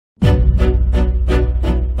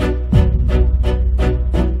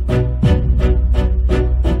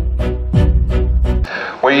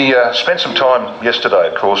We spent some time yesterday,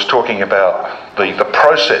 of course, talking about the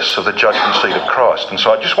process of the judgment seat of Christ. And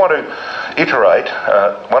so I just want to iterate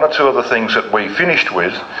one or two of the things that we finished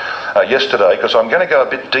with yesterday, because I'm going to go a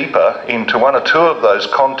bit deeper into one or two of those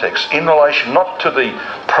contexts in relation not to the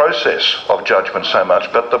process of judgment so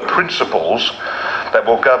much, but the principles that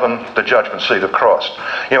will govern the judgment seat of Christ.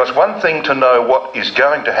 You know, it's one thing to know what is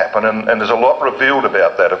going to happen, and there's a lot revealed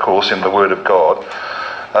about that, of course, in the Word of God.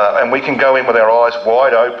 And we can go in with our eyes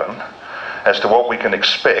wide open as to what we can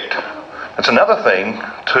expect. It's another thing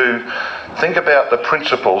to think about the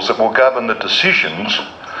principles that will govern the decisions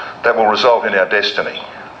that will result in our destiny.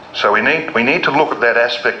 So we need to look at that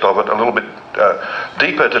aspect of it a little bit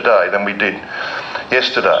deeper today than we did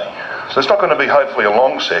yesterday. So it's not going to be hopefully a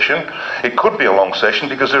long session. It could be a long session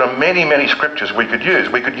because there are many, many scriptures we could use.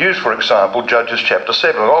 We could use, for example, Judges chapter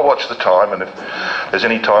 7. I'll watch the time, and if there's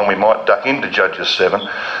any time we might duck into Judges 7.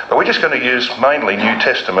 But we're just going to use mainly New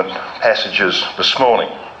Testament passages this morning.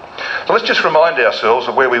 So let's just remind ourselves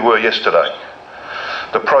of where we were yesterday.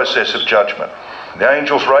 The process of judgment. The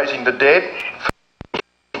angels raising the dead.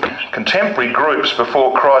 Contemporary groups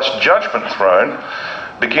before Christ's judgment throne,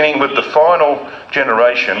 beginning with the final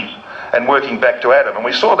generation and working back to Adam. And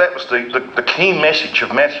we saw that was the key message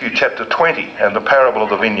of Matthew chapter 20 and the parable of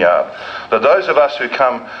the vineyard. That those of us who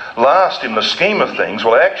come last in the scheme of things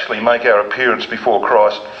will actually make our appearance before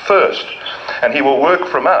Christ first. And he will work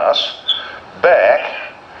from us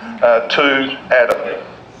back to Adam.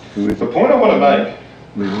 The point I want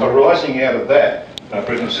to make, arising out of that,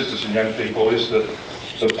 brothers and sisters and young people, is that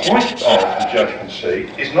the point of the judgment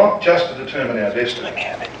seat is not just to determine our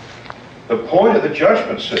destiny. The point of the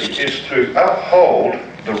judgment seat is to uphold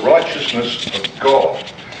the righteousness of God.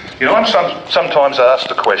 You know, I'm sometimes asked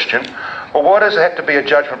the question, well, why does it have to be a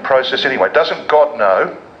judgment process anyway? Doesn't God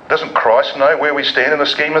know? Doesn't Christ know where we stand in the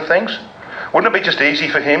scheme of things? Wouldn't it be just easy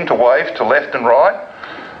for him to wave to left and right?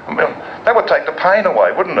 I mean, that would take the pain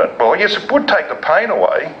away, wouldn't it? Well, yes, it would take the pain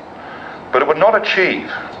away, but it would not achieve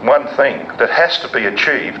one thing that has to be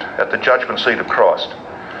achieved at the judgment seat of Christ.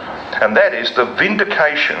 And that is the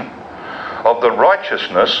vindication of the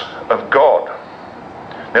righteousness of God.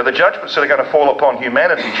 Now, the judgments that are going to fall upon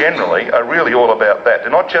humanity generally are really all about that. They're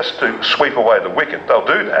not just to sweep away the wicked. They'll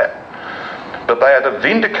do that. But they are to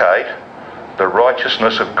vindicate the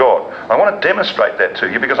righteousness of God. I want to demonstrate that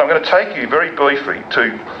to you because I'm going to take you very briefly to,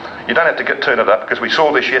 you don't have to turn it up because we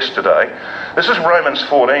saw this yesterday. This is Romans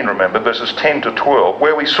 14, remember, verses 10 to 12,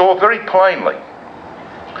 where we saw very plainly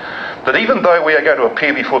that even though we are going to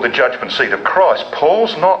appear before the judgment seat of Christ,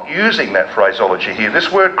 Paul's not using that phraseology here.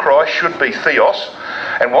 This word Christ should be theos,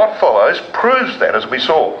 and what follows proves that, as we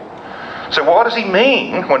saw. So what does he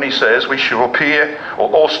mean when he says we shall appear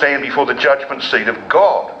or all stand before the judgment seat of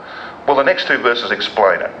God? Well, the next two verses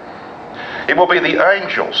explain it. It will be the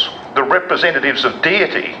angels, the representatives of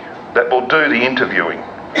deity, that will do the interviewing.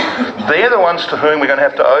 They're the ones to whom we're going to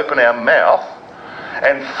have to open our mouth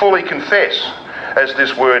and fully confess, as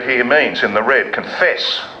this word here means in the red,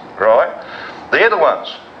 confess, right? They're the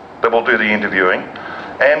ones that will do the interviewing,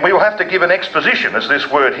 and we will have to give an exposition, as this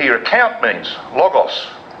word here, account means, logos,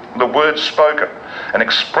 the words spoken, an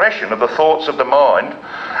expression of the thoughts of the mind,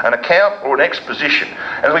 an account or an exposition.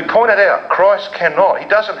 As we pointed out, Christ cannot, he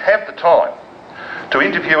doesn't have the time to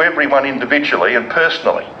interview everyone individually and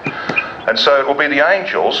personally. And so it will be the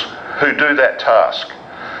angels who do that task.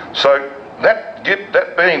 So that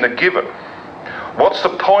being the given, what's the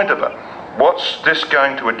point of it? What's this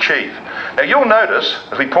going to achieve? Now you'll notice,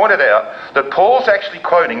 as we pointed out, that Paul's actually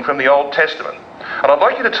quoting from the Old Testament. And I'd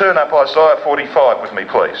like you to turn up Isaiah 45 with me,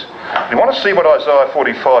 please. You want to see what Isaiah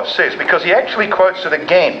 45 says, because he actually quotes it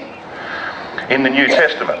again in the New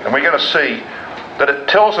Testament. And we're going to see that it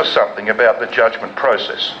tells us something about the judgment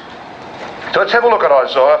process. So let's have a look at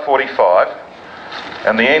Isaiah 45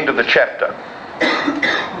 and the end of the chapter.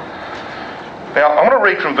 Now, I want to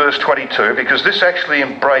read from verse 22 because this actually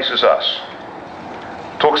embraces us.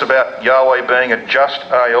 It talks about Yahweh being a just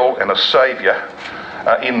Ale and a saviour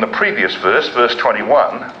in the previous verse, verse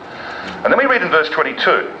 21. And then we read in verse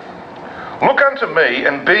 22, "Look unto me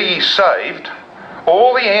and be ye saved,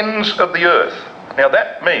 all the ends of the earth." Now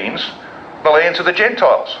that means the lands of the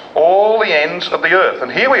Gentiles, all the ends of the earth.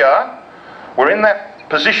 And here we are, we're in that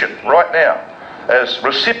position right now as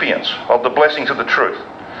recipients of the blessings of the truth.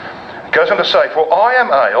 It goes on to say, "For I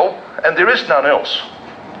am Ale, and there is none else.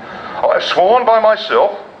 I have sworn by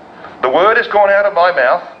myself, the word has gone out of my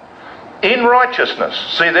mouth, in righteousness."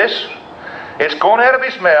 See this? It's gone out of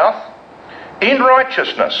his mouth in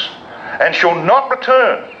righteousness, and shall not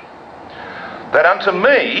return. "That unto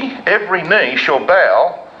me every knee shall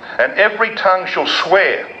bow, and every tongue shall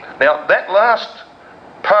swear." Now that last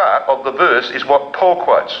part of the verse is what Paul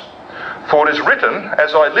quotes. For it is written,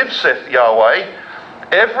 as I live, saith Yahweh,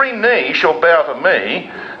 every knee shall bow to me,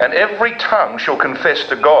 and every tongue shall confess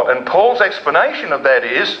to God. And Paul's explanation of that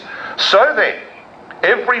is, so then,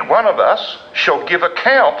 every one of us shall give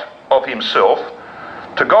account of himself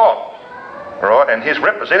to God. Right? And his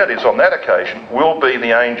representatives on that occasion will be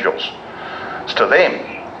the angels. It's to them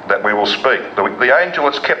that we will speak. The angel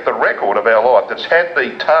that's kept the record of our life, that's had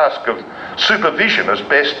the task of supervision as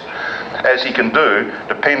best as he can do,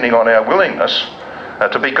 depending on our willingness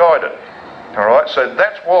to be guided. All right, so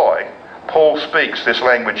that's why Paul speaks this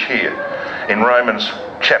language here in Romans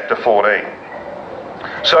chapter 14.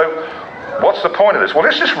 So what's the point of this? Well,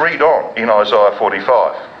 let's just read on in Isaiah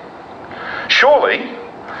 45. Surely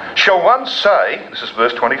shall one say, this is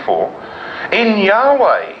verse 24, in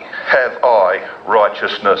Yahweh have I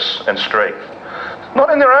righteousness and strength. Not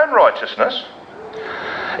in their own righteousness.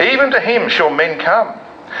 Even to him shall men come,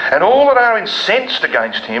 and all that are incensed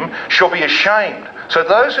against him shall be ashamed. So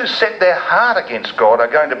those who set their heart against God are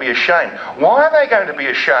going to be ashamed. Why are they going to be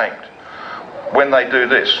ashamed when they do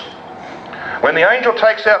this? When the angel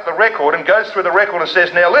takes out the record and goes through the record and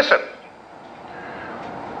says, now listen,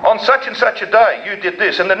 on such and such a day you did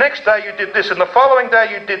this, and the next day you did this, and the following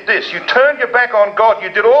day you did this. You turned your back on God, you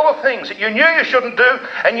did all the things that you knew you shouldn't do,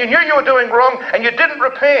 and you knew you were doing wrong, and you didn't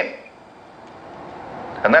repent.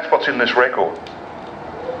 And that's what's in this record.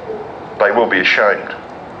 They will be ashamed.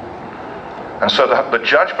 And so the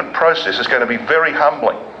judgment process is going to be very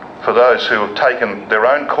humbling for those who have taken their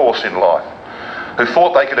own course in life, who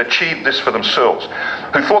thought they could achieve this for themselves,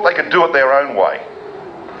 who thought they could do it their own way.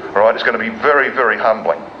 All right, it's going to be very, very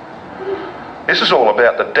humbling. This is all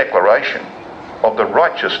about the declaration of the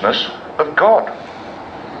righteousness of God.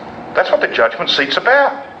 That's what the judgment seat's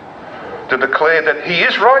about. To declare that he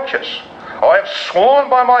is righteous. I have sworn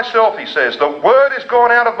by myself, he says, the word is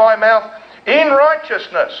gone out of my mouth in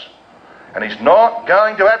righteousness. And he's not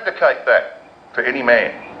going to abdicate that for any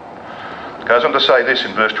man. It goes on to say this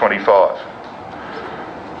in verse 25.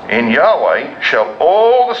 In Yahweh shall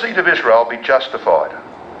all the seed of Israel be justified,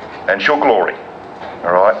 and shall glory.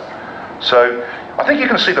 All right? So I think you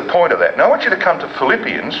can see the point of that. Now I want you to come to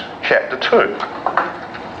Philippians chapter 2.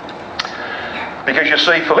 Because you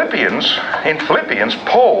see, in Philippians,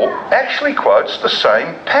 Paul actually quotes the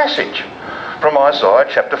same passage from Isaiah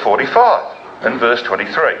chapter 45 and verse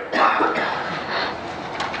 23.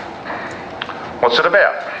 What's it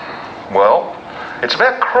about? Well, it's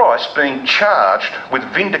about Christ being charged with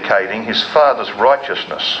vindicating his Father's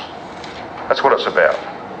righteousness. That's what it's about.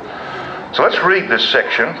 So let's read this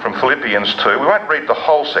section from Philippians 2. We won't read the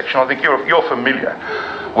whole section. I think you're familiar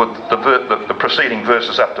with the preceding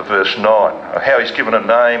verses up to verse 9, how he's given a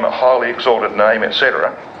name, a highly exalted name,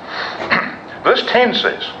 etc. Verse 10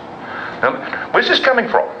 says, now, where's this coming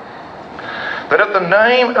from? That at the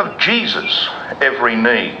name of Jesus every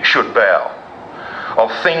knee should bow,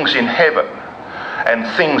 of things in heaven and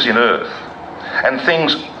things in earth and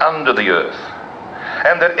things under the earth,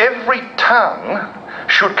 and that every tongue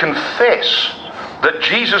should confess that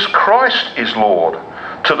Jesus Christ is Lord,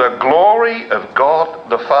 to the glory of God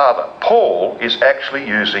the Father. Paul is actually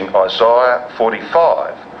using Isaiah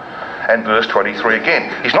 45 and verse 23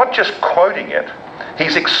 again. He's not just quoting it,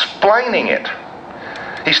 he's explaining it.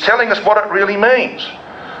 He's telling us what it really means.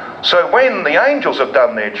 So when the angels have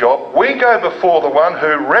done their job, we go before the one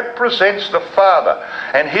who represents the Father,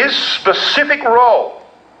 and his specific role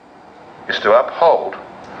is to uphold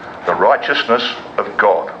the righteousness of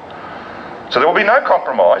God. So there will be no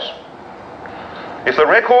compromise. If the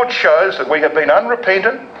record shows that we have been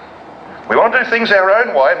unrepentant, we want to do things our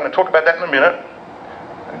own way, I'm going to talk about that in a minute,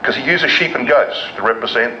 because he uses sheep and goats to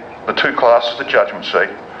represent the two classes of the judgment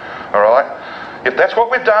seat. All right? If that's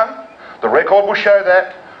what we've done, the record will show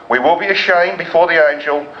that. We will be ashamed before the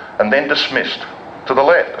angel and then dismissed to the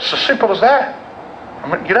left. It's as simple as that.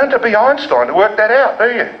 I mean, you don't have to be Einstein to work that out, do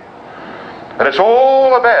you? And it's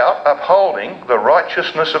all about upholding the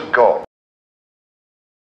righteousness of God.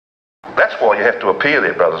 That's why you have to appear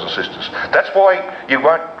there, brothers and sisters. That's why you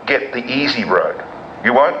won't get the easy road.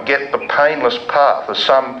 You won't get the painless path as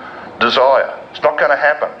some desire. It's not going to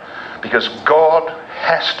happen, because God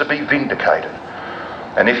has to be vindicated.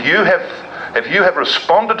 And if you have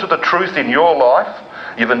responded to the truth in your life,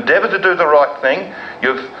 you've endeavoured to do the right thing,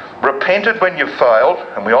 you've repented when you've failed,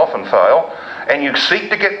 and we often fail, and you seek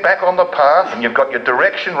to get back on the path, and you've got your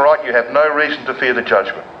direction right, you have no reason to fear the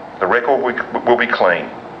judgment. The record will be clean.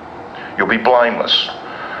 You'll be blameless.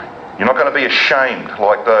 You're not going to be ashamed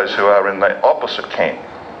like those who are in the opposite camp.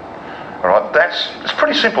 All right, it's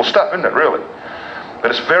pretty simple stuff, isn't it, really?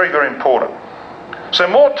 But it's very, very important. So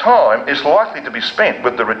more time is likely to be spent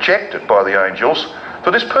with the rejected by the angels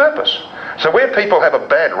for this purpose. So where people have a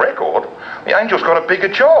bad record, the angel's got a bigger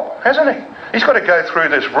job, hasn't he? He's got to go through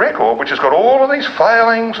this record which has got all of these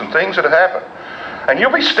failings and things that have happened. And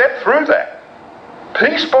you'll be stepped through that,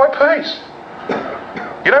 piece by piece.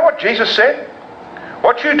 You know what Jesus said?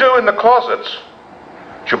 What you do in the closets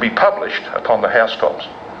shall be published upon the housetops.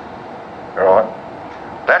 All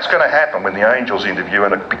right? That's going to happen when the angels interview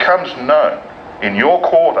and it becomes known in your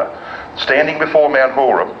quarter, standing before Mount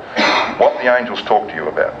Horeb, what the angels talk to you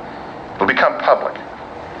about. It'll become public.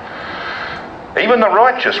 Even the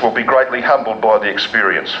righteous will be greatly humbled by the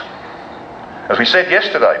experience. As we said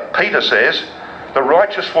yesterday, Peter says, the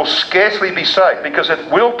righteous will scarcely be saved because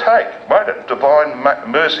it will take, won't it, divine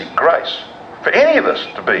mercy, grace, for any of us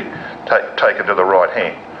to be taken to the right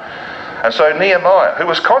hand. And so Nehemiah, who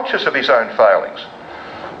was conscious of his own failings,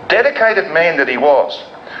 dedicated man that he was,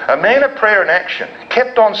 a man of prayer and action,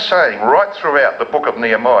 kept on saying right throughout the book of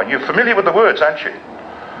Nehemiah, you're familiar with the words, aren't you?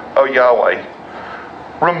 Oh Yahweh,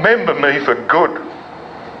 remember me for good.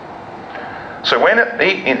 So when at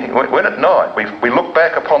night we look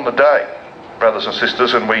back upon the day, brothers and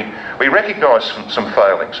sisters, and we recognise some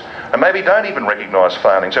failings, and maybe don't even recognise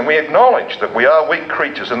failings, and we acknowledge that we are weak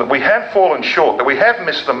creatures and that we have fallen short, that we have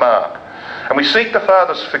missed the mark, and we seek the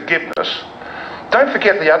Father's forgiveness, don't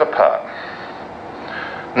forget the other part.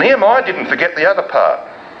 Nehemiah didn't forget the other part.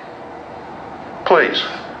 Please,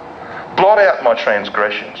 blot out my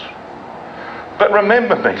transgressions, but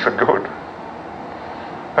remember me for good.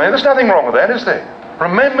 I mean, there's nothing wrong with that, is there?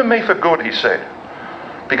 Remember me for good, he said.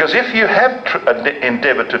 Because if you have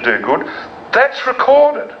endeavoured to do good, that's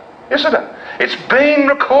recorded, isn't it? It's been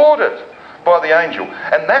recorded by the angel,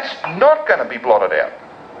 and that's not going to be blotted out.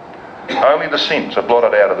 Only the sins are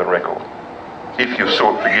blotted out of the record, if you've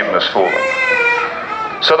sought forgiveness for them.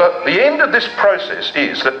 So that the end of this process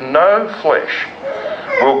is that no flesh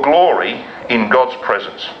will glory in God's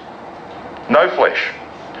presence. No flesh.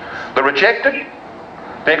 The rejected,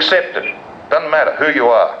 the accepted, doesn't matter who you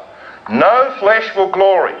are. No flesh will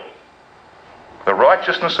glory. The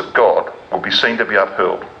righteousness of God will be seen to be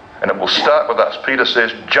upheld. And it will start with us. Peter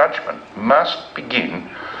says judgment must begin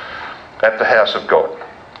at the house of God.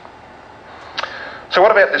 So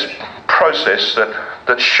what about this process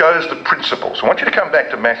that shows the principles? I want you to come back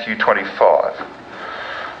to Matthew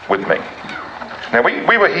 25 with me. Now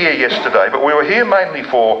we were here yesterday, but we were here mainly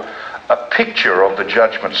for a picture of the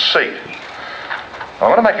judgment seat. I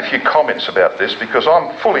want to make a few comments about this because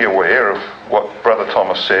I'm fully aware of what Brother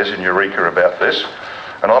Thomas says in Eureka about this,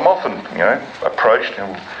 and I'm often, approached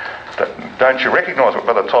and don't you recognise what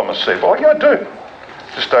Brother Thomas said? Well, yeah, I do.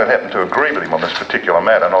 Just don't happen to agree with him on this particular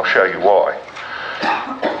matter, and I'll show you why.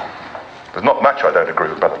 There's not much I don't agree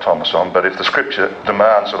with Brother Thomas on, but if the Scripture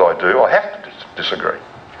demands that I do, I have to disagree.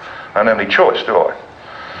 I don't have any choice, do I?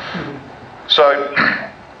 So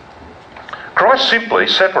Christ simply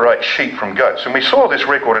separates sheep from goats. And we saw this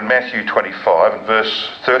record in Matthew 25 and verse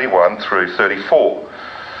 31 through 34.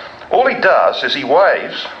 All he does is he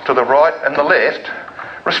waves to the right and the left,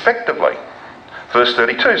 respectively. Verse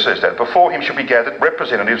 32 says that, before him shall be gathered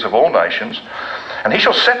representatives of all nations, and he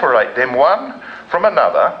shall separate them one from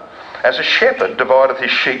another, as a shepherd divideth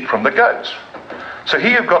his sheep from the goats. So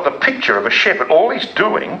here you've got the picture of a shepherd. All he's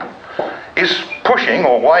doing is pushing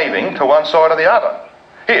or waving to one side or the other.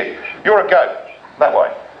 Here, you're a goat, that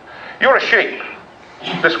way. You're a sheep,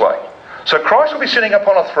 this way. So Christ will be sitting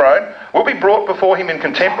upon a throne. We'll be brought before him in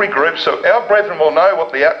contemporary groups, so our brethren will know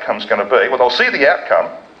what the outcome's going to be. Well, they'll see the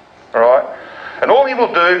outcome, all right? And all he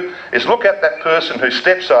will do is look at that person who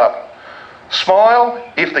steps up,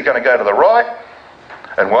 smile if they're going to go to the right,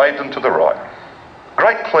 and wave them to the right.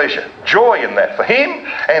 Great pleasure, joy in that for him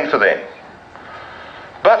and for them.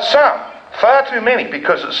 But some, far too many,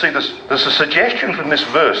 because see, there's a suggestion from this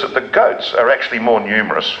verse that the goats are actually more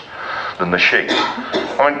numerous than the sheep.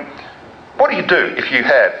 I mean, what do you do if you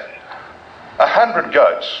have 100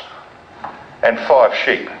 goats and 5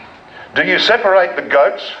 sheep? Do you separate the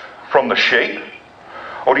goats from the sheep,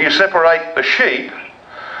 or do you separate the sheep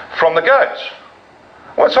from the goats?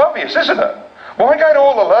 Well, it's obvious, isn't it? Why go to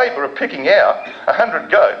all the labour of picking out 100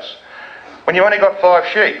 goats when you only got 5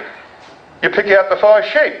 sheep? You pick out the 5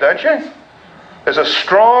 sheep, don't you? There's a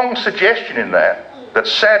strong suggestion in that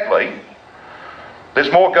sadly,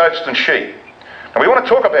 there's more goats than sheep. And we want to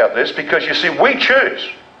talk about this because, you see, we choose.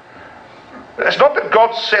 It's not that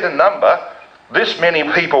God set a number, this many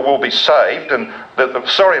people will be saved, and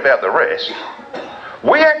sorry about the rest.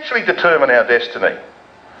 We actually determine our destiny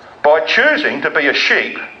by choosing to be a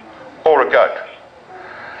sheep or a goat.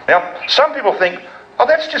 Now, some people think, oh,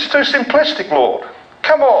 that's just too simplistic, Lord.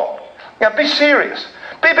 Come on. Now be serious.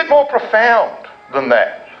 Be a bit more profound than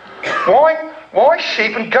that. Why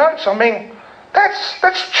sheep and goats? I mean,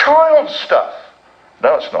 that's child stuff.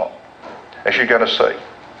 No, it's not, as you're going to see.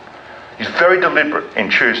 He's very deliberate in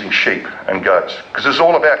choosing sheep and goats, because it's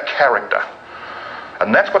all about character.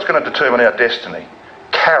 And that's what's going to determine our destiny.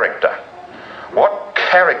 Character. What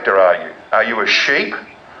character are you? Are you a sheep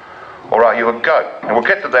or are you a goat? And we'll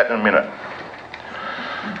get to that in a minute.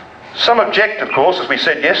 Some object, of course, as we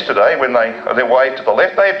said yesterday, when they are their way to the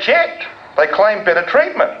left, they object. They claim better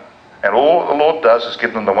treatment. And all the Lord does is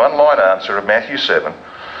give them the one-line answer of Matthew 7,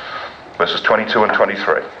 verses 22 and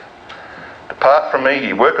 23. Depart from me,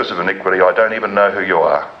 ye workers of iniquity, I don't even know who you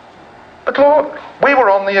are. But Lord, we were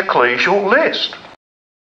on the ecclesial list.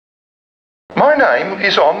 My name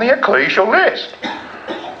is on the ecclesial list.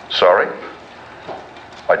 Sorry,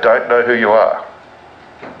 I don't know who you are.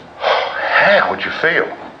 How would you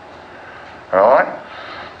feel? Alright?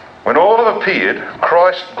 When all have appeared,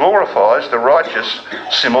 Christ glorifies the righteous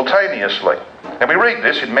simultaneously. And we read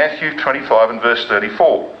this in Matthew 25 and verse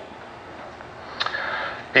 34.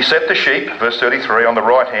 He set the sheep, verse 33, on the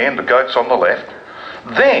right hand, the goats on the left.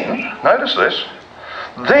 Then, notice this,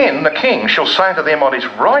 then the king shall say to them on his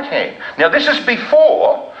right hand. Now this is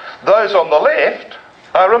before those on the left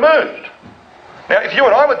are removed. Now if you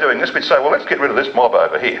and I were doing this, we'd say, well, let's get rid of this mob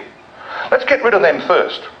over here. Let's get rid of them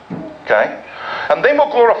first. Okay? And then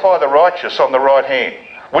we'll glorify the righteous on the right hand.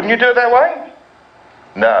 Wouldn't you do it that way?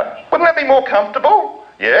 No. Wouldn't that be more comfortable?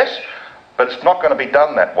 Yes. But it's not going to be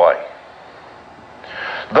done that way.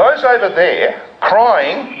 Those over there,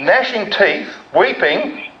 crying, gnashing teeth,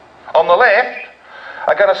 weeping, on the left,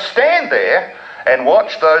 are going to stand there and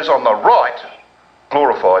watch those on the right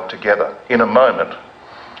glorified together in a moment,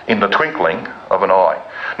 in the twinkling of an eye.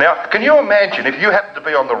 Now, can you imagine if you happen to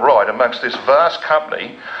be on the right amongst this vast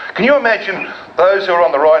company, can you imagine those who are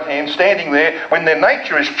on the right hand standing there when their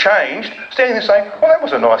nature is changed, standing there saying, well, that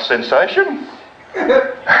was a nice sensation?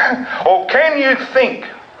 Or can you think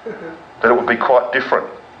that it would be quite different?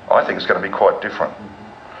 I think it's going to be quite different.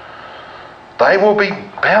 They will be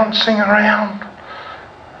bouncing around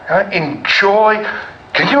in joy.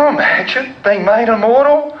 Can you imagine being made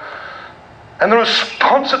immortal? And the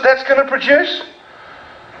response that that's going to produce?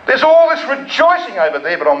 There's all this rejoicing over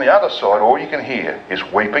there, but on the other side, all you can hear is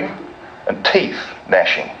weeping and teeth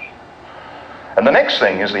gnashing. And the next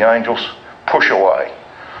thing is the angels push away,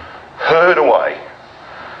 herd away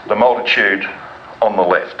the multitude on the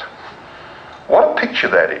left. What a picture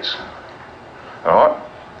that is. All right?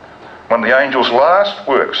 One of the angels' last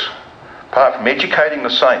works, apart from educating the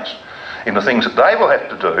saints in the things that they will have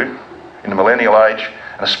to do in the millennial age,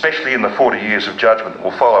 and especially in the 40 years of judgment that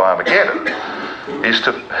will follow Armageddon, is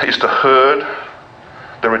to herd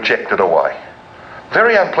the rejected away.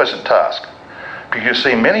 Very unpleasant task, because you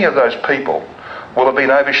see many of those people will have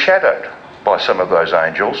been overshadowed by some of those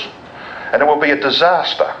angels, and it will be a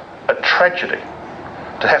disaster, a tragedy,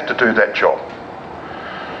 to have to do that job.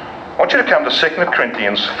 I want you to come to 2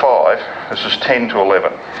 Corinthians 5, verses 10 to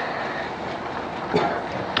 11.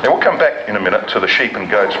 Now we'll come back in a minute to the sheep and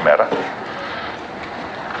goats matter.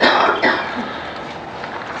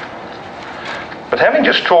 But having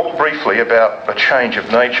just talked briefly about a change of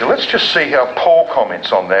nature, let's just see how Paul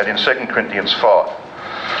comments on that in 2 Corinthians 5.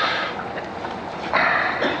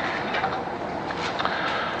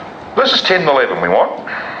 Verses 10 and 11 we want.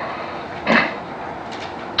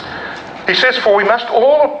 He says, for we must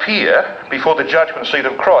all appear before the judgment seat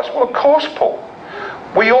of Christ. Well, of course, Paul.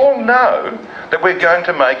 We all know that we're going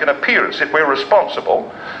to make an appearance, if we're responsible,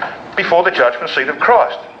 before the judgment seat of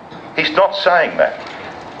Christ. He's not saying that.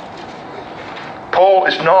 Paul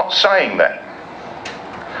is not saying that.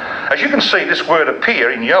 As you can see, this word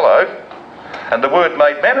appear in yellow and the word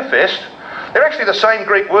made manifest, they're actually the same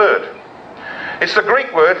Greek word. It's the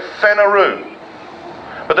Greek word phaneroo.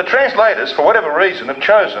 But the translators, for whatever reason, have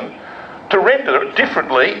chosen to render it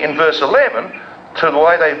differently in verse 11 to the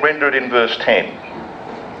way they render it in verse 10.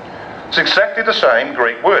 It's exactly the same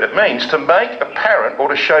Greek word. It means to make apparent or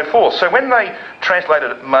to show forth. So when they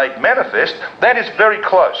translated it made manifest, that is very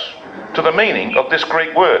close to the meaning of this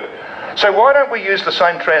Greek word. So why don't we use the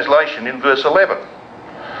same translation in verse 11?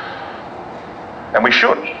 And we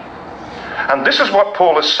should. And this is what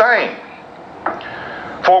Paul is saying.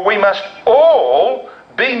 For we must all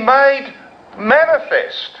be made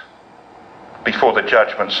manifest before the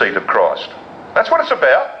judgment seat of Christ. That's what it's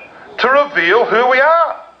about, to reveal who we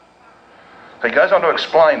are. He goes on to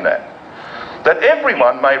explain that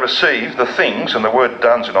everyone may receive the things, and the word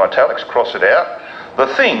done's in italics, cross it out, the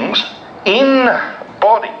things in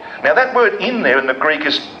body. Now that word in there in the Greek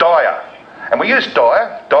is dia. And we use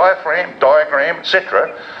dia, diaphragm, diagram,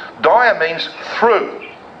 etc. Dia means through.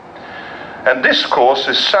 And this course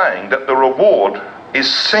is saying that the reward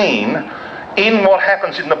is seen in what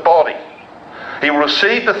happens in the body. He will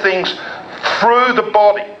receive the things through the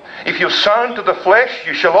body. If you're sown to the flesh,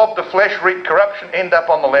 you shall of the flesh reap corruption, end up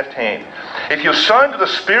on the left hand. If you're sown to the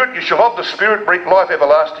Spirit, you shall of the Spirit reap life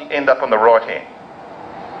everlasting, end up on the right hand.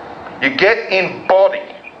 You get in body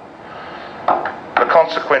the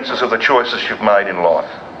consequences of the choices you've made in life.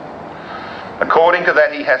 According to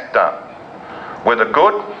that he hath done, whether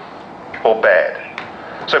good or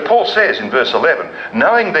bad. So Paul says in verse 11,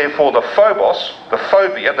 knowing therefore the phobos, the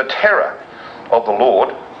phobia, the terror of the Lord,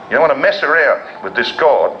 you don't want to mess around with this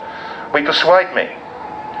God, we persuade me.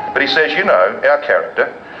 But he says, you know our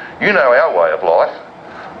character, you know our way of life,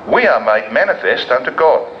 we are made manifest unto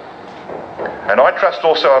God. And I trust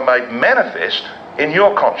also are made manifest in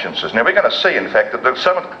your consciences. Now we're going to see in fact that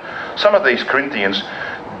some of these Corinthians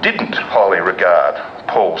didn't highly regard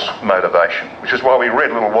Paul's motivation, which is why we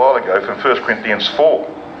read a little while ago from 1 Corinthians 4.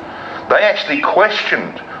 They actually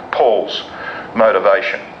questioned Paul's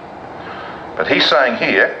motivation. But he's saying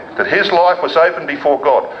here that his life was open before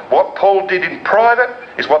God. What Paul did in private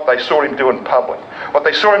is what they saw him do in public. What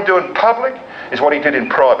they saw him do in public is what he did in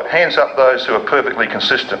private. Hands up those who are perfectly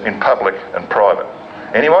consistent in public and private.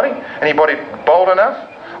 Anybody? Anybody bold enough?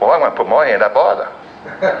 Well, I won't put my hand up either.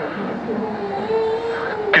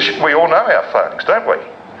 Because we all know our failings, don't we?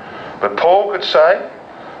 But Paul could say,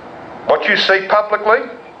 what you see publicly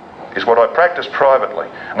is what I practice privately.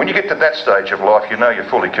 And when you get to that stage of life, you know you're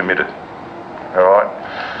fully committed. All right?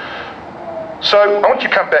 So I want you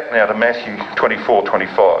to come back now to Matthew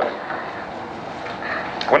 24:25.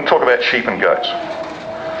 I want to talk about sheep and goats.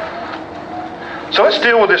 So let's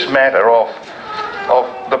deal with this matter of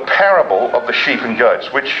the parable of the sheep and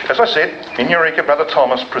goats, which, as I said, in Eureka, Brother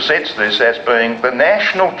Thomas presents this as being the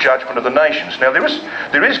national judgment of the nations. Now, there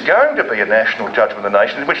is going to be a national judgment of the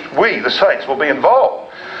nations in which we, the saints, will be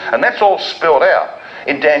involved. And that's all spelled out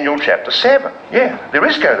in Daniel chapter 7. Yeah, there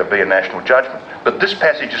is going to be a national judgment, but this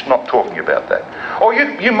passage is not talking about that. Or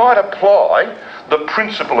you might apply the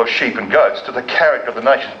principle of sheep and goats to the character of the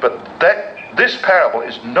nations, but this parable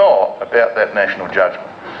is not about that national judgment.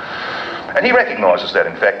 And he recognises that,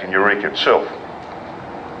 in fact, in Eureka itself.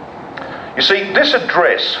 You see, this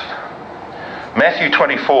address, Matthew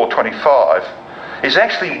 24:25, is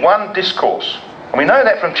actually one discourse. And we know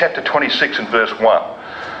that from chapter 26 and verse 1.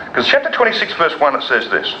 Because chapter 26 verse 1 it says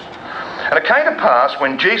this, and it came to pass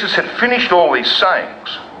when Jesus had finished all these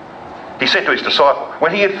sayings, he said to his disciple,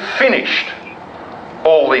 when he had finished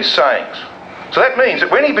all these sayings. So that means that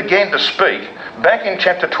when he began to speak, back in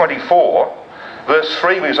chapter 24, verse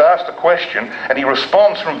 3, he was asked a question, and he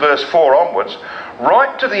responds from verse 4 onwards.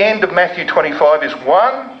 Right to the end of Matthew 25 is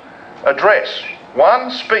one address,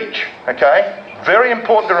 one speech, okay? Very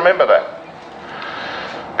important to remember that.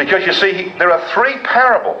 Because you see, there are three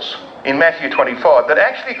parables in Matthew 25 that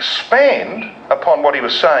actually expand upon what he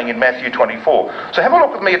was saying in Matthew 24. So have a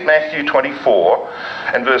look with me at Matthew 24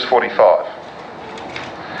 and verse 45.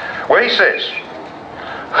 Where he says,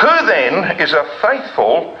 who then is a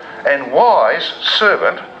faithful and wise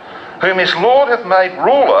servant, whom his Lord hath made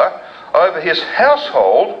ruler over his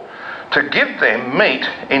household, to give them meat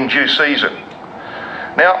in due season?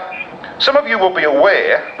 Now, some of you will be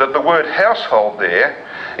aware that the word household there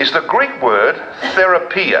is the Greek word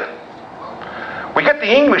therapia. We get the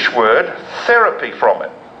English word therapy from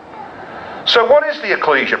it. So what is the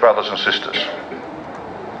ecclesia, brothers and sisters?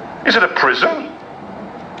 Is it a prison?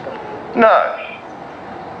 No.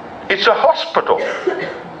 It's a hospital,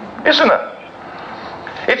 isn't it?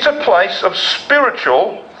 It's a place of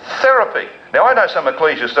spiritual therapy. Now, I know some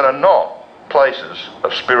ecclesias that are not places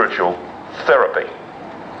of spiritual therapy.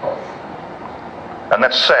 And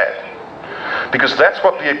that's sad, because that's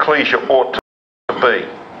what the ecclesia ought to be.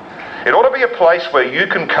 It ought to be a place where you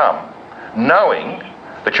can come knowing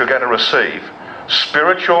that you're going to receive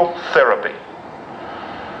spiritual therapy.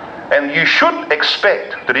 And you should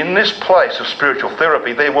expect that in this place of spiritual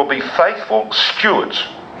therapy there will be faithful stewards.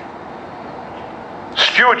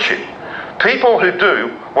 Stewardship. People who do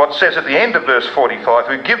what says at the end of verse 45,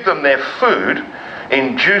 who give them their food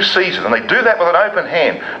in due season. And they do that with an open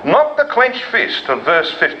hand. Not the clenched fist of verse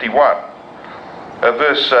 51.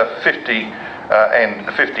 Verse 50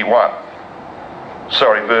 and 51.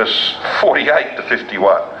 Sorry, verse 48 to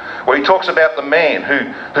 51. Where he talks about the man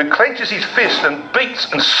who clenches his fist and beats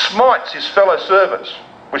and smites his fellow servants,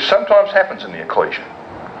 which sometimes happens in the ecclesia.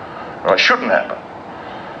 Well, it shouldn't happen.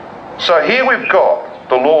 So here we've got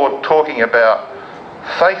the Lord talking about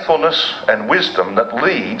faithfulness and wisdom that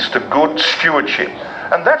leads to good stewardship.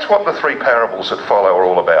 And that's what the three parables that follow are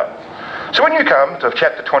all about. So when you come to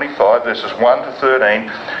chapter 25, verses 1 to 13,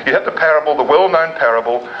 you have the parable, the well-known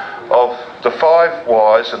parable of the 5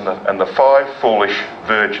 wise and the 5 foolish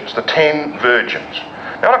virgins, the 10 virgins.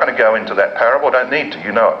 Now I'm not going to go into that parable, I don't need to,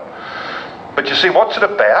 you know it. But you see, what's it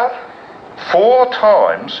about? 4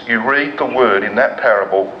 times you read the word in that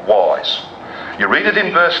parable, wise. You read it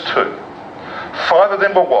in verse 2. 5 of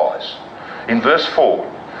them were wise. In verse 4,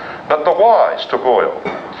 but the wise took oil.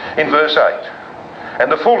 In verse 8,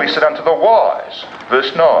 and the foolish said unto the wise.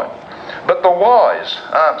 Verse 9, but the wise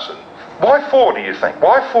answered. Why 4, do you think?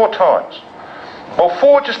 Why 4 times? Well,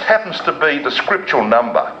 4 just happens to be the scriptural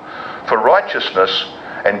number for righteousness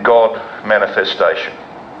and God manifestation.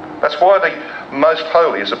 That's why the most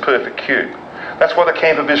holy is a perfect cube. That's why the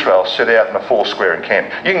camp of Israel set out in a 4 square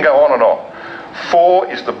camp. You can go on and on.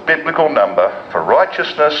 4 is the biblical number for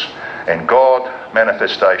righteousness and God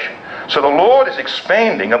manifestation. So the Lord is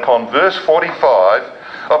expanding upon verse 45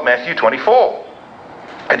 of Matthew 24.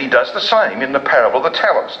 And he does the same in the parable of the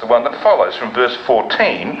talents, the one that follows from verse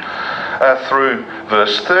 14 through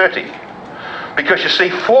verse 30. Because you see,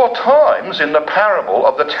 4 times in the parable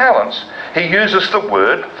of the talents, he uses the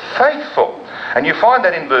word faithful. And you find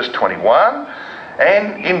that in verse 21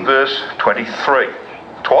 and in verse 23.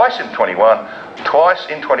 Twice in 21, twice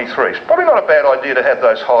in 23. It's probably not a bad idea to have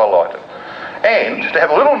those highlighted. And to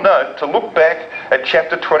have a little note to look back at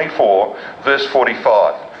chapter 24, verse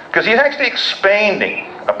 45. Because he's actually expanding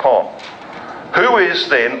upon who is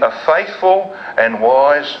then a faithful and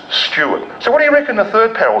wise steward. So what do you reckon the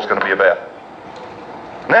third parable is going to be about?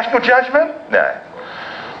 National judgment? No.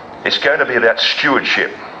 It's going to be about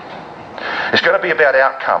stewardship. It's going to be about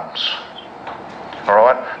outcomes. All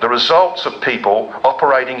right? The results of people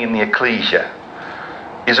operating in the ecclesia.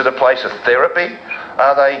 Is it a place of therapy?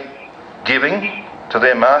 Are they giving to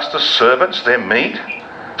their master's servants their meat?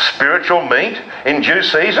 Spiritual meat in due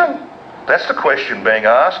season? That's the question being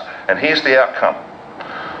asked, and here's the outcome.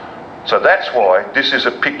 So that's why this is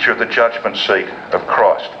a picture of the judgment seat of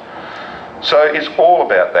Christ. So it's all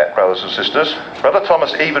about that, brothers and sisters. Brother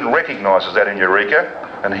Thomas even recognises that in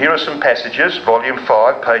Eureka. And here are some passages, volume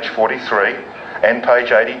 5, page 43, and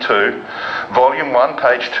page 82. Volume 1,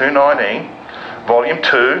 page 219. Volume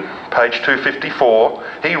 2, page 254.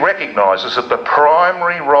 He recognises that the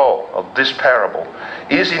primary role of this parable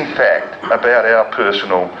is in fact about our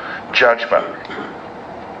personal judgment.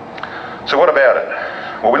 So what about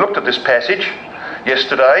it? Well, we looked at this passage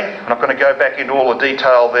yesterday. I'm not going to go back into all the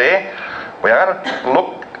detail there. We are going to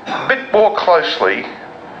look a bit more closely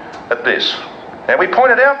at this. Now, we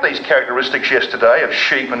pointed out these characteristics yesterday of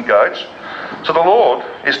sheep and goats. So the Lord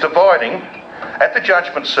is dividing at the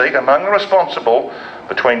judgment seat among the responsible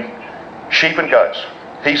between sheep and goats.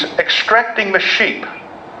 He's extracting the sheep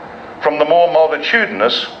from the more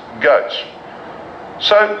multitudinous goats.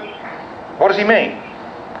 So, what does he mean?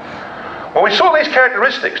 Well, we saw these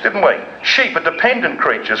characteristics, didn't we? Sheep are dependent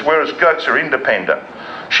creatures, whereas goats are independent.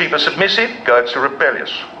 Sheep are submissive, goats are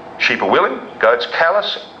rebellious. Sheep are willing, goats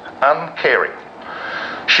callous, uncaring.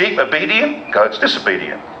 Sheep obedient, goats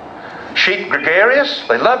disobedient. Sheep gregarious,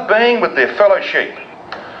 they love being with their fellow sheep.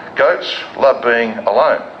 Goats love being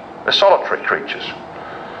alone. They're solitary creatures.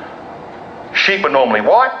 Sheep are normally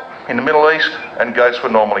white in the Middle East, and goats were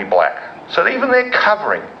normally black. So even their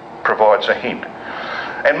covering provides a hint.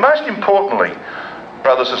 And most importantly,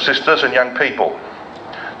 brothers and sisters and young people,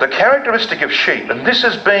 the characteristic of sheep, and this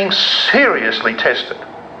is being seriously tested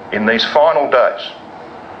in these final days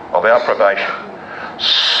of our probation,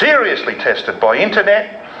 seriously tested by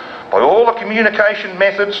internet, by all the communication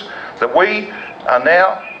methods that we are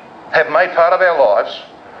now have made part of our lives.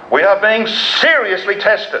 We are being seriously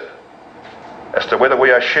tested as to whether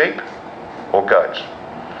we are sheep or goats.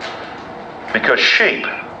 Because sheep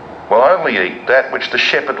will only eat that which the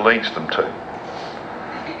shepherd leads them to.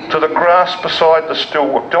 To the grass beside the still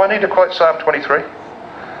water. Do I need to quote Psalm 23?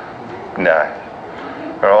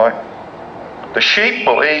 No. All right? The sheep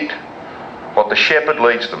will eat what the shepherd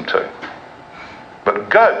leads them to. But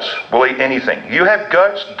goats will eat anything. You have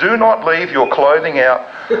goats, do not leave your clothing out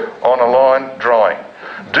on a line drying.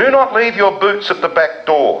 Do not leave your boots at the back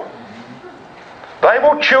door. They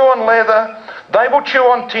will chew on leather. They will chew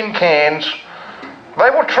on tin cans. They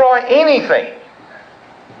will try anything.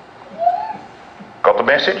 Got the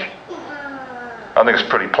message? I think it's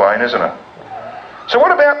pretty plain, isn't it? So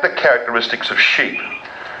what about the characteristics of sheep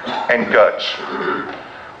and goats?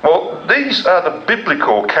 Well, these are the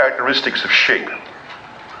biblical characteristics of sheep.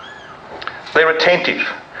 They're attentive.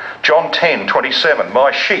 John 10:27,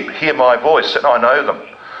 my sheep hear my voice and I know them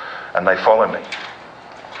and they follow me.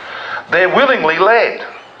 They're willingly led.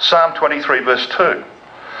 Psalm 23 verse 2.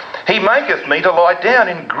 He maketh me to lie down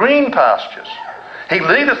in green pastures. He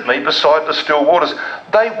leadeth me beside the still waters.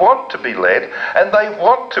 They want to be led, and they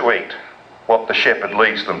want to eat what the shepherd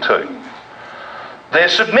leads them to. They're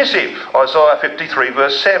submissive, Isaiah 53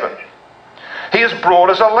 verse 7. He is brought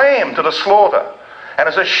as a lamb to the slaughter, and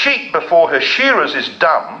as a sheep before her shearers is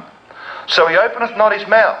dumb, so he openeth not his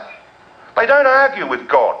mouth. They don't argue with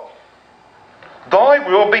God. Thy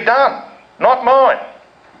will be done, not mine.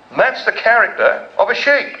 And that's the character of a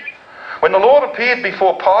sheep. When the Lord appeared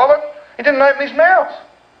before Pilate, he didn't open his mouth.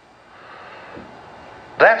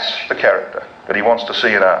 That's the character that he wants to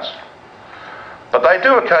see in us. But they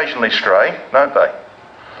do occasionally stray, don't they?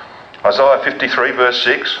 Isaiah 53 verse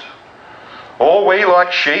 6. All we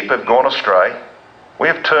like sheep have gone astray. We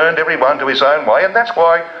have turned everyone to his own way. And that's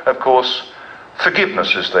why, of course,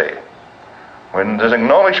 forgiveness is there. When there's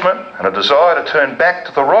acknowledgement and a desire to turn back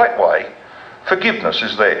to the right way, forgiveness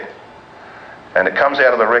is there. And it comes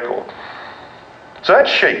out of the record. So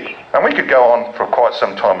that's sheep. And we could go on for quite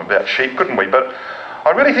some time about sheep, couldn't we? But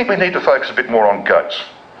I really think we need to focus a bit more on goats.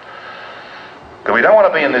 Because we don't want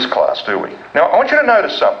to be in this class, do we? Now, I want you to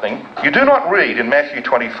notice something. You do not read in Matthew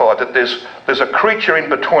 25 that there's a creature in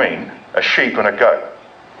between a sheep and a goat.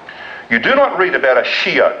 You do not read about a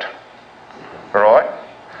sheote, all right?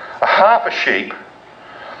 A half a sheep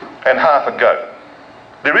and half a goat.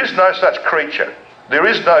 There is no such creature. There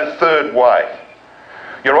is no third way.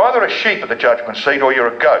 You're either a sheep at the judgment seat or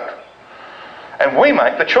you're a goat. And we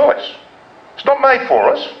make the choice. It's not made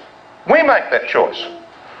for us. We make that choice.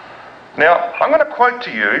 Now, I'm going to quote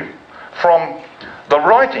to you from the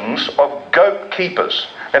writings of goat keepers.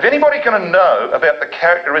 Now, if anybody going to know about the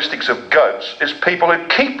characteristics of goats, is people who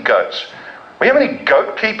keep goats. We have any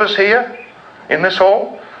goat keepers here in this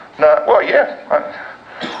hall? No? Well, yeah.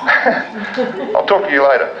 I'll talk to you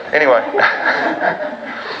later. Anyway,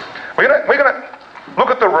 we're going to look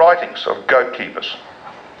at the writings of goat keepers.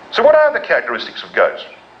 So what are the characteristics of goats?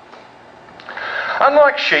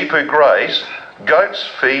 Unlike sheep who graze, goats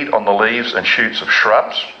feed on the leaves and shoots of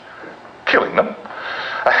shrubs, killing them,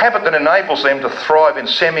 a habit that enables them to thrive in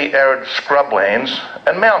semi-arid scrublands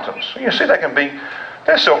and mountains. You see,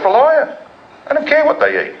 they're self-reliant. They don't care what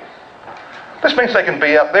they eat. This means they can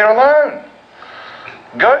be out there alone.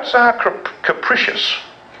 Goats are capricious.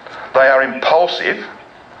 They are impulsive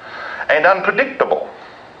and unpredictable,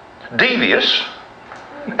 devious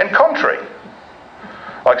and contrary.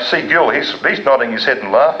 I see Gil, he's nodding his head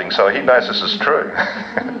and laughing, so he knows this is true.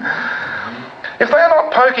 If they are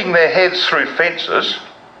not poking their heads through fences,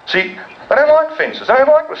 see, they don't like fences, they don't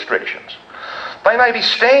like restrictions. They may be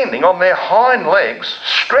standing on their hind legs,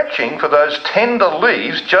 stretching for those tender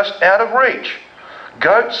leaves just out of reach.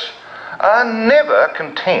 Goats are never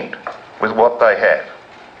content with what they have.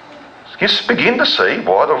 You begin to see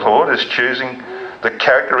why the Lord is choosing the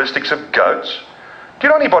characteristics of goats. Do you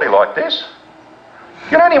know anybody like this?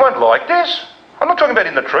 You know anyone like this? I'm not talking about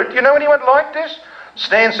in the truth. Do you know anyone like this?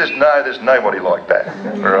 Stan says, no, there's nobody like that.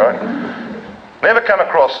 All right? Never come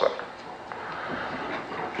across them.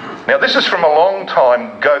 Now, this is from a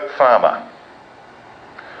long-time goat farmer.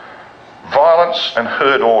 Violence and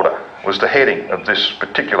herd order was the heading of this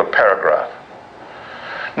particular paragraph.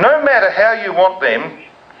 No matter how you want them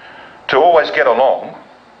to always get along,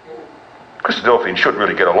 Christadelphians should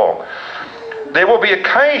really get along, there will be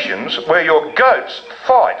occasions where your goats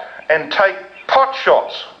fight and take pot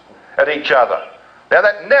shots at each other. Now,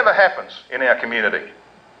 that never happens in our community.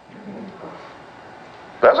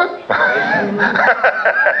 Does it?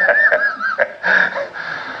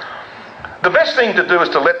 The best thing to do is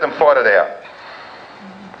to let them fight it out.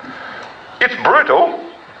 It's brutal,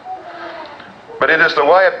 but it is the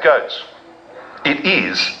way of goats. It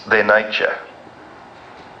is their nature.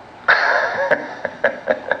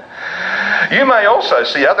 You may also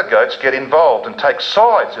see other goats get involved and take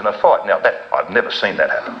sides in a fight. Now, I've never seen that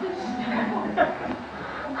happen.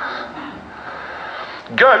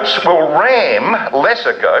 Goats will ram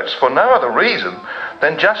lesser goats for no other reason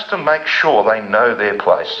than just to make sure they know their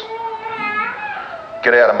place.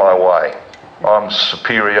 Get out of my way. I'm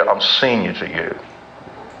superior, I'm senior to you.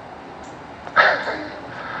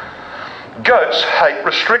 Goats hate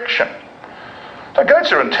restriction. Now,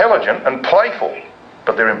 goats are intelligent and playful,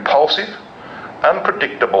 but they're impulsive,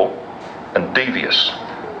 unpredictable and devious.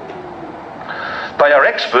 They are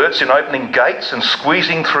experts in opening gates and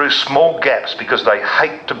squeezing through small gaps because they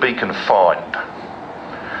hate to be confined.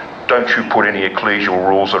 Don't you put any ecclesial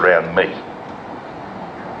rules around me.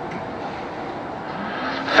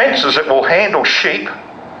 Fences that will handle sheep,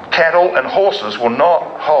 cattle and horses will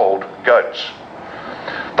not hold goats.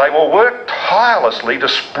 They will work tirelessly to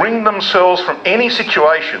spring themselves from any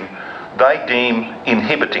situation they deem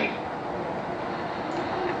inhibiting.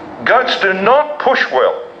 Goats do not push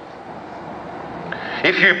well.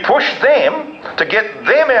 If you push them to get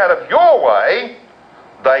them out of your way,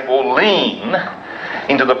 they will lean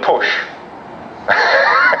into the push.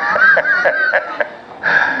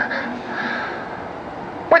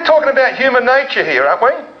 We're talking about human nature here, aren't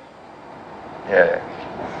we? Yeah.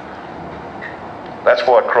 That's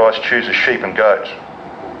why Christ chooses sheep and goats.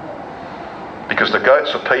 Because the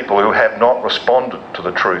goats are people who have not responded to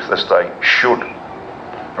the truth as they should.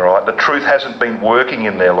 All right? The truth hasn't been working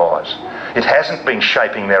in their lives. It hasn't been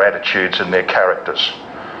shaping their attitudes and their characters.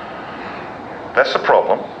 That's the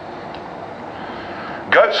problem.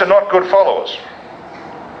 Goats are not good followers.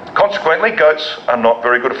 Consequently, goats are not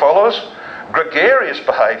very good followers. Gregarious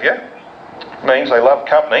behaviour means they love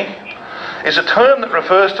company, is a term that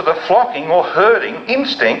refers to the flocking or herding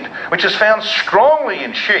instinct which is found strongly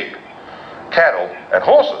in sheep, cattle and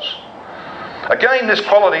horses. Again, this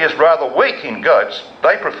quality is rather weak in goats.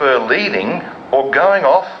 They prefer leading or going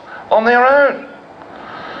off on their own.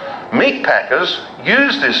 Meat packers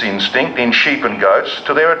use this instinct in sheep and goats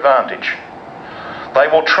to their advantage. They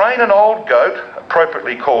will train an old goat,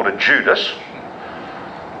 appropriately called a Judas,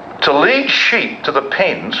 to lead sheep to the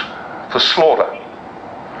pens for slaughter.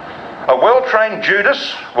 A well-trained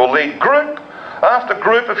Judas will lead group after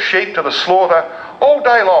group of sheep to the slaughter all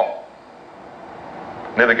day long.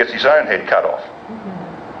 Never gets his own head cut off.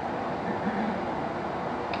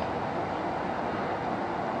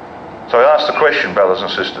 So I ask the question, brothers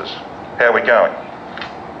and sisters, how are we going?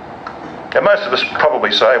 And most of us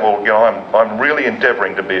probably say, well, you know, I'm really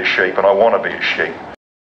endeavouring to be a sheep and I want to be a sheep.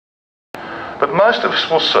 But most of us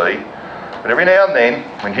will see that every now and then,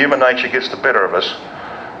 when human nature gets the better of us,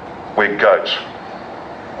 we're goats.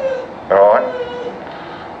 All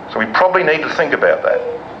right? So we probably need to think about that.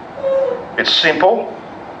 It's simple.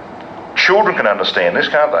 Children can understand this,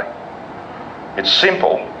 can't they? It's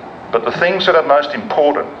simple, but the things that are most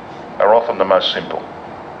important are often the most simple.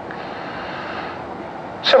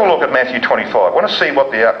 Let's have a look at Matthew 25. I want to see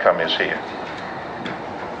what the outcome is here.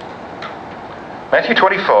 Matthew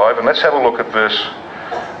 25, and let's have a look at verse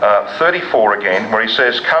 34 again, where he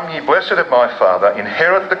says, "Come ye blessed of my Father,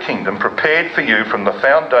 inherit the kingdom prepared for you from the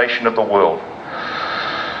foundation of the world.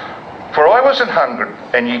 For I was an hungered,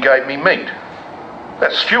 and ye gave me meat."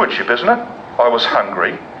 That's stewardship, isn't it? I was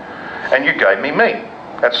hungry, and you gave me meat.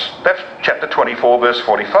 That's chapter 24, verse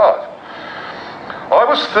 45. I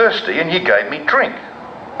was thirsty, and ye gave me drink.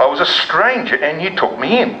 I was a stranger, and ye took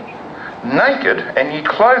me in. Naked, and ye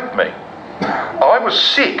clothed me. I was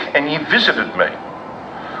sick, and ye visited me.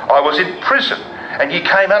 I was in prison, and ye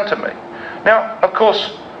came unto me. Now, of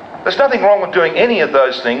course, there's nothing wrong with doing any of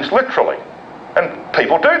those things literally. And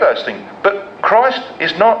people do those things. But Christ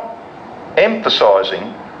is not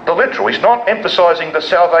emphasising the literal. He's not emphasising the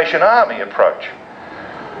Salvation Army approach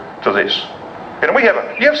to this. You know,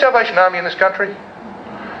 you have Salvation Army in this country?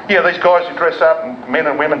 You know, these guys who dress up, and men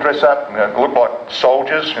and women dress up, and look like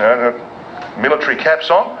soldiers, you know, military caps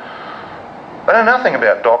on. They know nothing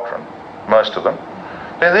about doctrine, most of them.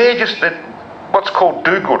 They're what's called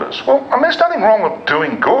do-gooders. Well, I mean, there's nothing wrong with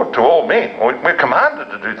doing good to all men. We're commanded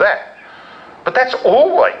to do that. But that's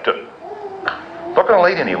all they do. It's not going to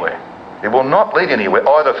lead anywhere. It will not lead anywhere,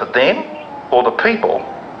 either for them or the people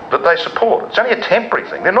that they support. It's only a temporary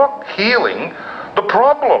thing. They're not healing the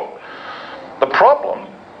problem. The problem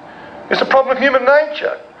is the problem of human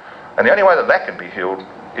nature. And the only way that that can be healed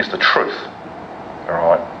is the truth. All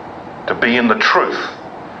right? To be in the truth.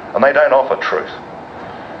 And they don't offer truth.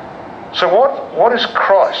 So what is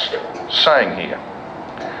Christ saying here?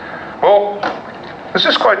 Well, there's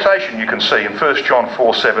this quotation you can see in 1 John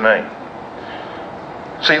 4:17.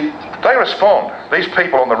 See, they respond. These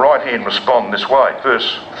people on the right hand respond this way.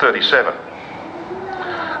 Verse 37.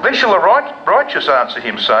 Then shall the righteous answer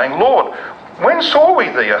him, saying, Lord, when saw we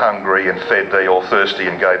thee a hungry and fed thee, or thirsty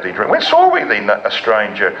and gave thee drink? When saw we thee a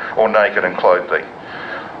stranger or naked and clothed thee?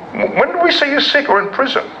 When did we see you sick or in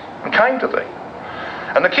prison and came to thee?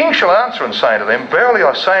 And the king shall answer and say unto them, Verily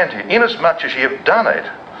I say unto you, inasmuch as ye have done it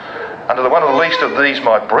unto the one of the least of these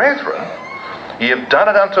my brethren, ye have done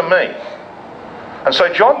it unto me. And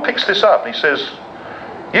so John picks this up and he says,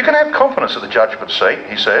 you can have confidence at the judgment seat,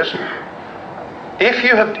 he says, if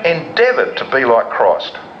you have endeavoured to be like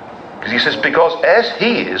Christ. Because he says, because as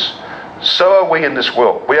he is, so are we in this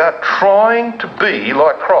world. We are trying to be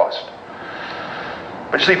like Christ.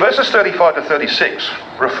 But you see, verses 35 to 36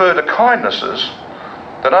 refer to kindnesses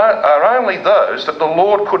that are only those that the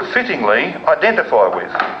Lord could fittingly identify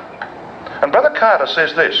with. And Brother Carter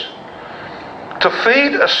says this, to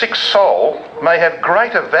feed a sick soul may have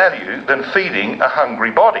greater value than feeding a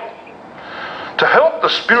hungry body. to help the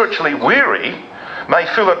spiritually weary may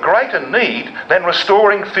fill a greater need than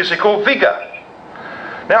restoring physical vigour.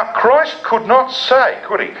 Now, Christ could not say,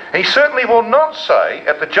 could he? He certainly will not say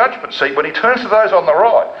at the judgment seat when he turns to those on the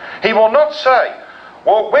right, he will not say,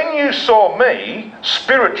 well, when you saw me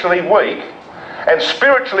spiritually weak and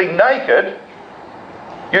spiritually naked,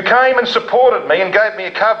 you came and supported me and gave me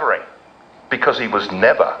a covering. Because he was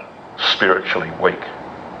never spiritually weak.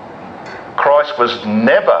 Christ was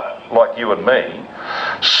never, like you and me,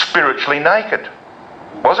 spiritually naked.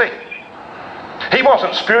 Was he? He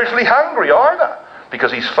wasn't spiritually hungry either,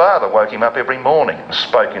 because his Father woke him up every morning and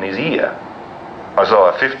spoke in his ear.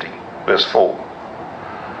 Isaiah 50, verse 4.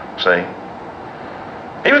 See?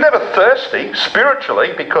 He was never thirsty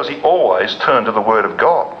spiritually because he always turned to the Word of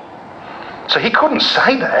God. So he couldn't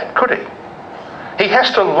say that, could he? He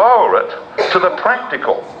has to lower it to the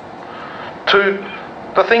practical, to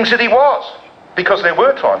the things that he was. Because there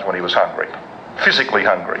were times when he was hungry, physically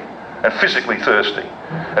and physically thirsty,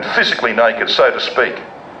 and physically naked, so to speak,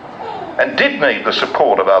 and did need the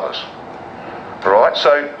support of others. Right?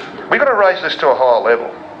 So we've got to raise this to a higher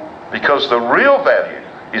level, because the real value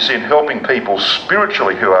is in helping people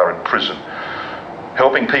spiritually who are in prison,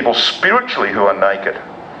 helping people spiritually who are naked.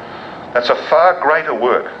 That's a far greater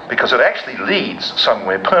work, because it actually leads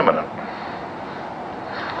somewhere permanent.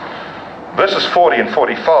 Verses 40 and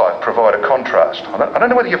 45 provide a contrast. I don't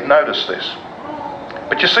know whether you've noticed this,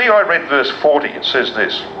 but you see, I read verse 40. It says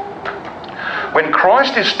this: when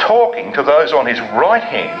Christ is talking to those on his right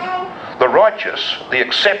hand, the righteous, the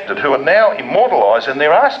accepted, who are now immortalised, and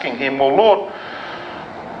they're asking him, well, Lord,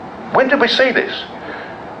 when did we see this?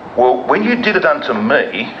 Well, when you did it unto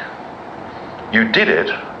me, you did it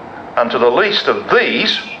unto the least of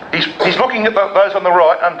these. He's looking at those on the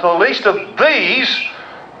right, unto the least of these,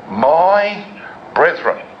 my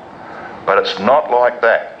brethren. But it's not like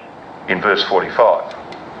that in verse 45.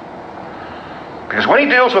 Because when he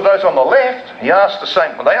deals with those on the left, they ask the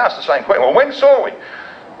same question. Well, when saw we?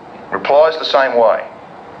 Replies the same way.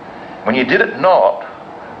 When you did it not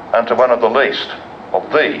unto one of the least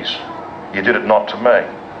of these, you did it not to me.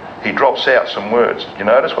 He drops out some words. Do you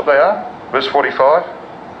notice what they are? Verse 45.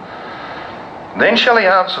 Then shall he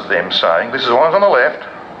answer them, saying, this is the ones on the left,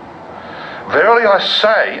 verily I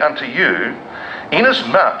say unto you,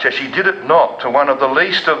 inasmuch as ye did it not to one of the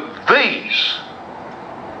least of these.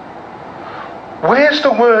 Where's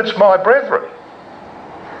the words, my brethren?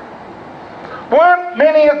 Weren't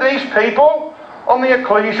many of these people on the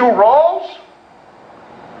ecclesial rolls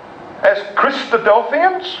as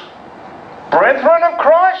Christadelphians, brethren of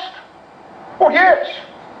Christ? Well, yes.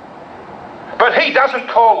 But he doesn't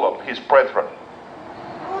call them his brethren,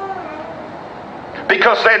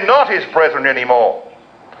 because they're not his brethren anymore.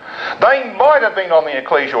 They might have been on the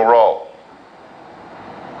ecclesial roll.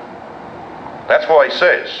 That's why he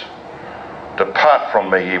says, depart from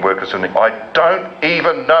me, ye workers of iniquity. I don't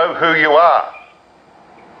even know who you are.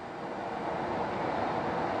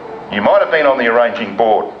 You might have been on the arranging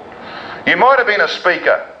board. You might have been a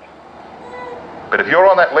speaker. But if you're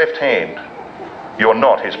on that left hand, you're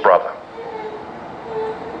not his brother.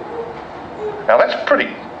 Now it's pretty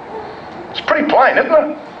plain, isn't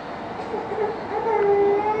it?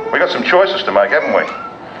 We've got some choices to make, haven't we?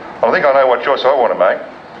 I think I know what choice I want to make.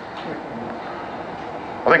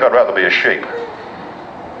 I think I'd rather be a sheep.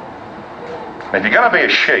 And if you're going to be a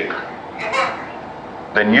sheep,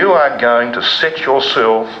 then you are going to set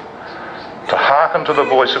yourself to hearken to the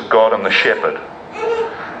voice of God and the shepherd,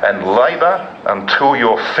 and labour until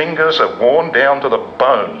your fingers are worn down to the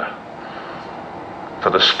bone for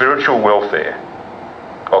the spiritual welfare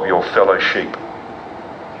of your fellow sheep.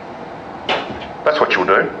 That's what you'll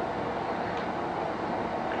do.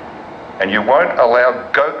 And you won't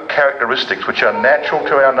allow goat characteristics, which are natural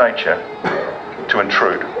to our nature, to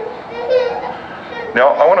intrude. Now,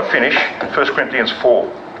 I want to finish in 1 Corinthians 4,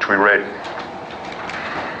 which we read.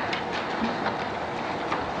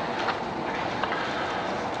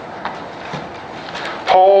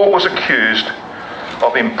 Paul was accused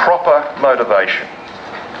of improper motivation.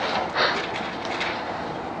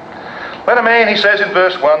 Let a man, he says in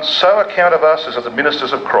verse 1, so account of us as of the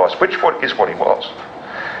ministers of Christ, which is what he was.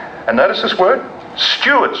 And notice this word,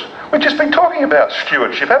 stewards. We've just been talking about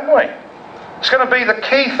stewardship, haven't we? It's going to be the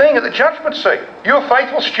key thing at the judgment seat. You're a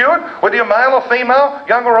faithful steward, whether you're male or female,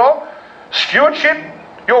 young or old. Stewardship,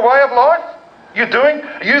 your way of life,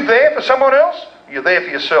 are you there for someone else? You're there for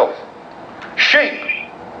yourself. Sheep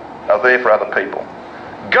are there for other people.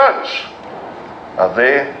 Goats are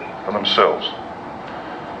there for themselves.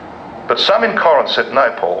 But some in Corinth said,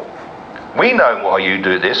 no, Paul, we know why you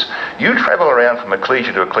do this. You travel around from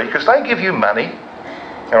ecclesia to ecclesia because they give you money,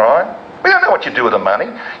 all right? We don't know what you do with the money.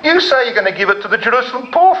 You say you're going to give it to the Jerusalem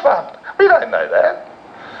Poor Fund. We don't know that.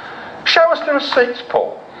 Show us the receipts,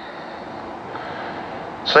 Paul.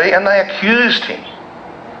 See, and they accused him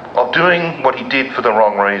of doing what he did for the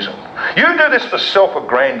wrong reason. You do this for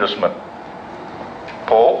self-aggrandizement,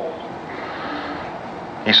 Paul.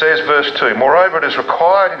 He says, verse 2, moreover, it is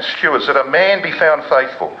required in stewards that a man be found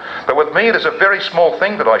faithful. But with me it is a very small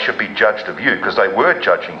thing that I should be judged of you, because they were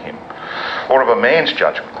judging him, or of a man's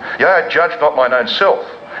judgment. Yea, I judge not mine own self.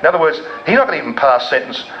 In other words, he's not going to even pass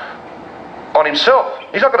sentence on himself.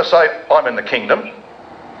 He's not going to say, I'm in the kingdom.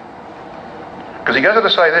 Because he goes on to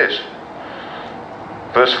say this,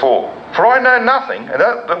 verse 4, for I know nothing, and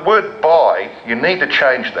the word by, you need to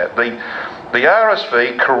change that. The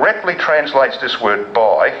RSV correctly translates this word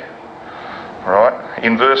by, right,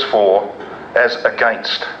 in verse 4, as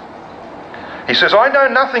against. He says, I know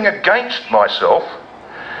nothing against myself,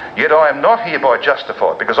 yet I am not hereby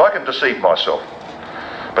justified, because I can deceive myself.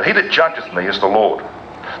 But he that judgeth me is the Lord.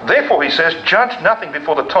 Therefore, he says, judge nothing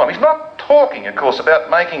before the time. He's not talking, of course, about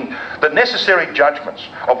making the necessary judgments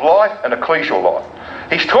of life and ecclesial life.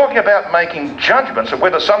 He's talking about making judgments of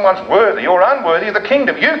whether someone's worthy or unworthy of the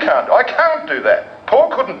kingdom. You can't. I can't do that.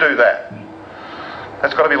 Paul couldn't do that.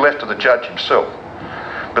 That's got to be left to the judge himself.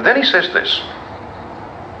 But then he says this,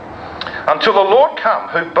 until the Lord come,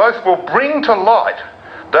 who both will bring to light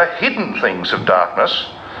the hidden things of darkness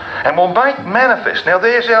and will make manifest. Now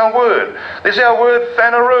there's our word. There's our word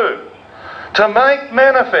phaneru. To make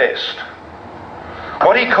manifest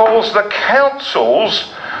what he calls the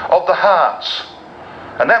counsels of the hearts.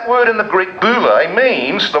 And that word in the Greek, boule,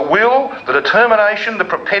 means the will, the determination, the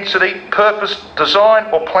propensity, purpose, design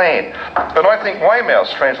or plan. And I think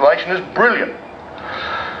Weymouth's translation is brilliant,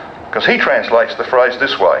 because he translates the phrase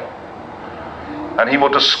this way, and he will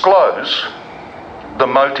disclose the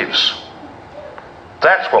motives.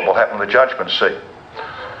 That's what will happen in the judgment seat.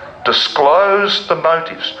 Disclose the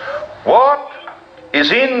motives. What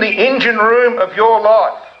is in the engine room of your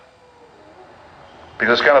life?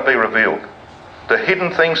 Because it's going to be revealed. The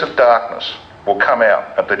hidden things of darkness will come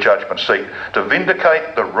out at the judgment seat to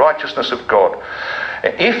vindicate the righteousness of God.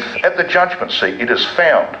 If at the judgment seat it is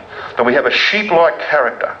found that we have a sheep-like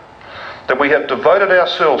character, that we have devoted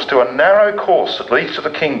ourselves to a narrow course that leads to the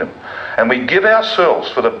kingdom, and we give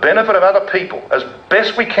ourselves for the benefit of other people as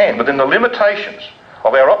best we can within the limitations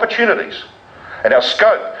of our opportunities and our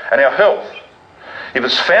scope and our health, if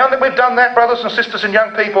it's found that we've done that, brothers and sisters and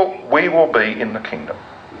young people, we will be in the kingdom.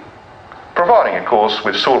 Providing, of course,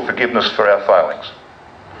 we've sought forgiveness for our failings.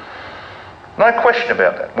 No question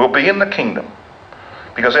about that. We'll be in the kingdom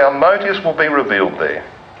because our motives will be revealed there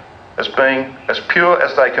as being as pure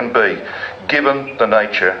as they can be, given the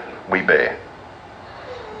nature we bear.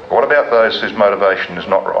 What about those whose motivation is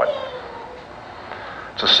not right?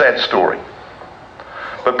 It's a sad story.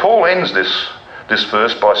 But Paul ends this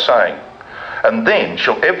verse by saying, and then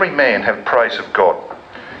shall every man have praise of God.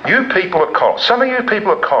 You people at Corinth, some of you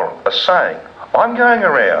people at Corinth are saying, I'm going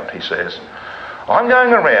around, he says, I'm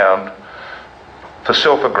going around for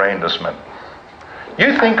self-aggrandizement.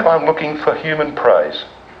 You think I'm looking for human praise?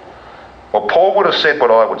 Well, Paul would have said what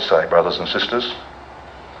I would say, brothers and sisters.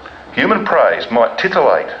 Human praise might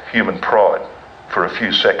titillate human pride for a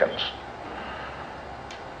few seconds,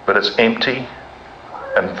 but it's empty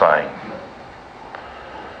and vain.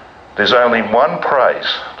 There's only one praise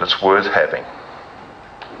that's worth having.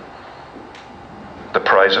 The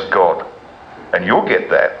praise of God. And you'll get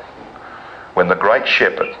that when the great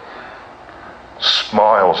shepherd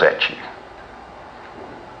smiles at you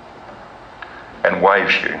and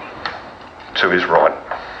waves you to his right.